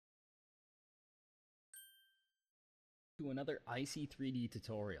To another IC3D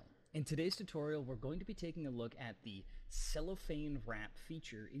tutorial. In today's tutorial, we're going to be taking a look at the cellophane wrap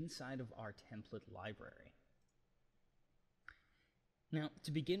feature inside of our template library. Now,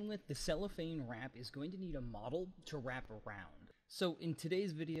 to begin with, the cellophane wrap is going to need a model to wrap around. So in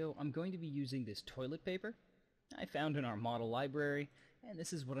today's video, I'm going to be using this toilet paper I found in our model library, and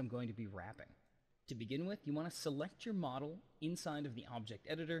this is what I'm going to be wrapping. To begin with, you want to select your model inside of the object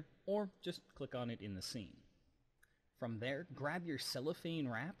editor, or just click on it in the scene. From there, grab your cellophane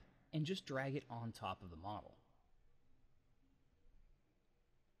wrap and just drag it on top of the model.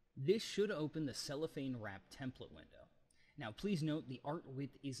 This should open the cellophane wrap template window. Now please note the art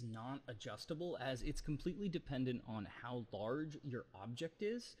width is not adjustable as it's completely dependent on how large your object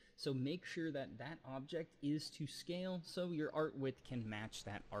is, so make sure that that object is to scale so your art width can match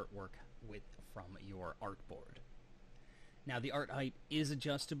that artwork width from your artboard. Now the art height is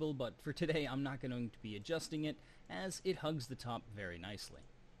adjustable, but for today I'm not going to be adjusting it as it hugs the top very nicely.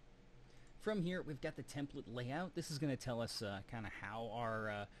 From here we've got the template layout. This is going to tell us kind of how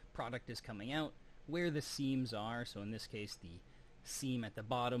our product is coming out, where the seams are, so in this case the seam at the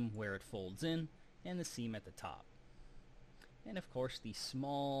bottom where it folds in, and the seam at the top. And of course the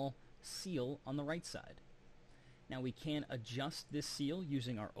small seal on the right side. Now we can adjust this seal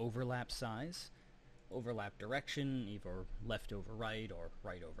using our overlap size, overlap direction, either left over right or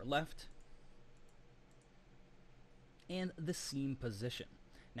right over left, and the seam position.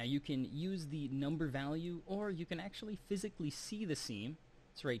 Now you can use the number value, or you can actually physically see the seam.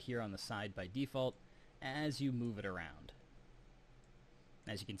 It's right here on the side by default as you move it around.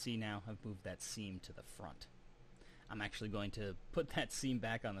 As you can see now, I've moved that seam to the front. I'm actually going to put that seam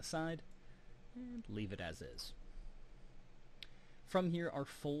back on the side and leave it as is. From here, our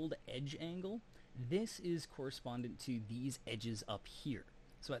fold edge angle. This is correspondent to these edges up here.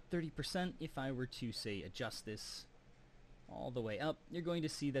 So at 30%, if I were to, say, adjust this all the way up, you're going to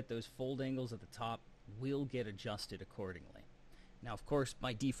see that those fold angles at the top will get adjusted accordingly. Now, of course,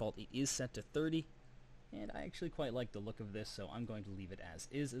 by default, it is set to 30, and I actually quite like the look of this, so I'm going to leave it as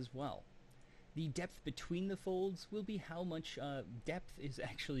is as well. The depth between the folds will be how much depth is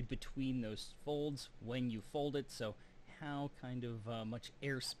actually between those folds when you fold it, so how kind of much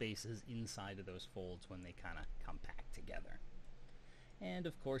airspace is inside of those folds when they kind of compact together. And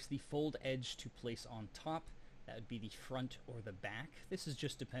of course the fold edge to place on top, that would be the front or the back. This is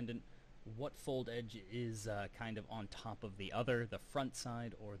just dependent what fold edge is kind of on top of the other, the front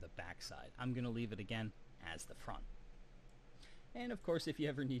side or the back side. I'm going to leave it again as the front. And of course if you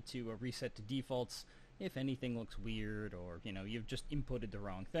ever need to reset to defaults, if anything looks weird or you've just inputted the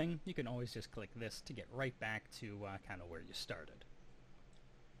wrong thing, you can always just click this to get right back to kind of where you started.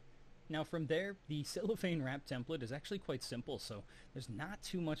 Now from there, the cellophane wrap template is actually quite simple, so there's not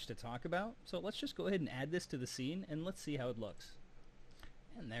too much to talk about. So let's just go ahead and add this to the scene and let's see how it looks.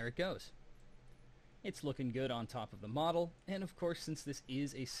 And there it goes. It's looking good on top of the model, and of course since this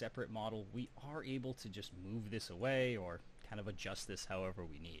is a separate model, we are able to just move this away or kind of adjust this however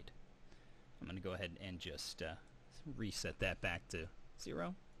we need. I'm going to go ahead and just reset that back to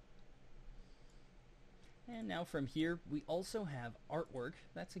 0. And now from here, we also have artwork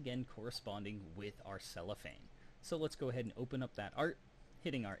that's again corresponding with our cellophane. So let's go ahead and open up that art,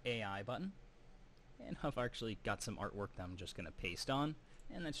 hitting our AI button. And I've actually got some artwork that I'm just going to paste on.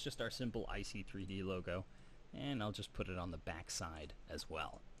 And that's just our simple IC3D logo. And I'll just put it on the back side as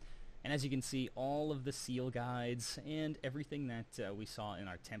well. And as you can see, all of the seal guides and everything that we saw in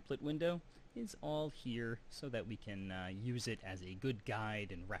our template window is all here so that we can use it as a good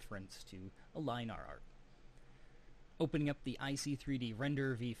guide and reference to align our art. Opening up the IC3D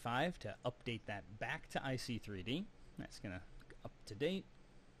Render v5 to update that back to IC3D. That's going to up to date.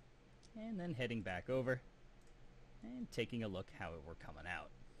 And then heading back over and taking a look how we're coming out.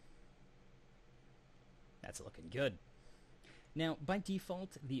 That's looking good. Now, by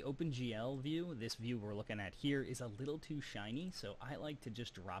default, the OpenGL view, this view we're looking at here, is a little too shiny, so I like to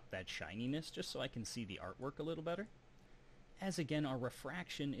just drop that shininess just so I can see the artwork a little better. As again, our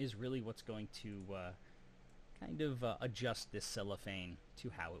refraction is really what's going to kind of adjust this cellophane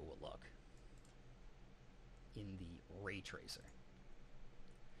to how it will look in the ray tracer.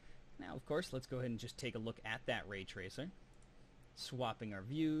 Now, of course, let's go ahead and just take a look at that ray tracer. Swapping our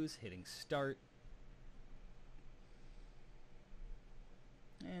views, hitting start.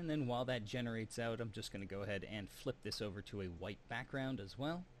 And then while that generates out, I'm just going to go ahead and flip this over to a white background as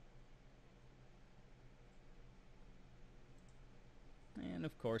well. And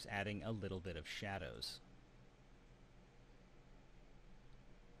of course adding a little bit of shadows.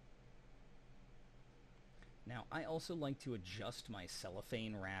 Now I also like to adjust my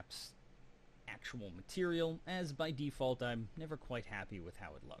cellophane wraps actual material, as by default I'm never quite happy with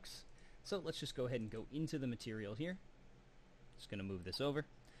how it looks. So let's just go ahead and go into the material here. Just going to move this over,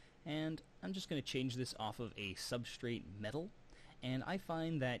 and I'm just going to change this off of a substrate metal. And I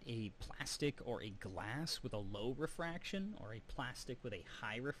find that a plastic or a glass with a low refraction or a plastic with a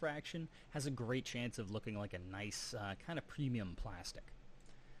high refraction has a great chance of looking like a nice kind of premium plastic.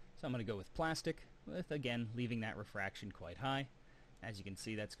 So I'm going to go with plastic, with again leaving that refraction quite high. As you can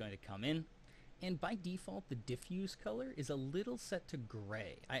see, that's going to come in. And by default, the diffuse color is a little set to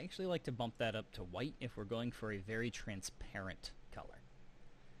gray. I actually like to bump that up to white if we're going for a very transparent color.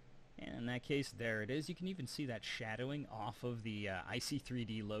 And in that case, there it is. You can even see that shadowing off of the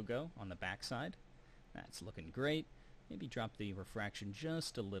IC3D logo on the back side. That's looking great. Maybe drop the refraction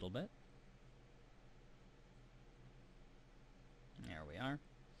just a little bit. There we are.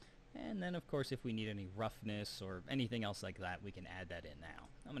 And then, of course, if we need any roughness or anything else like that, we can add that in now.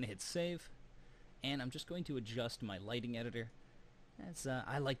 I'm going to hit save, and I'm just going to adjust my lighting editor, as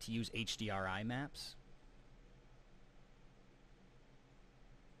I like to use HDRI maps.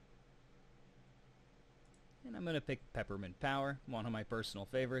 And I'm going to pick Peppermint Power, one of my personal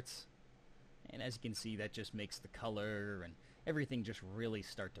favorites. And as you can see, that just makes the color and everything just really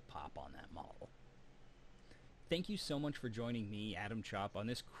start to pop on that model. Thank you so much for joining me, Adam Chop, on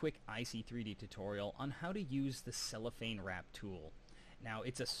this quick IC3D tutorial on how to use the Cellophane wrap tool. Now,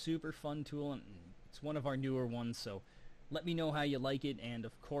 it's a super fun tool, and it's one of our newer ones, so let me know how you like it, and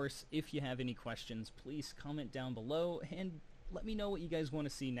of course, if you have any questions, please comment down below, and let me know what you guys want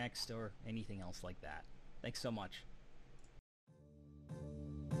to see next, or anything else like that. Thanks so much.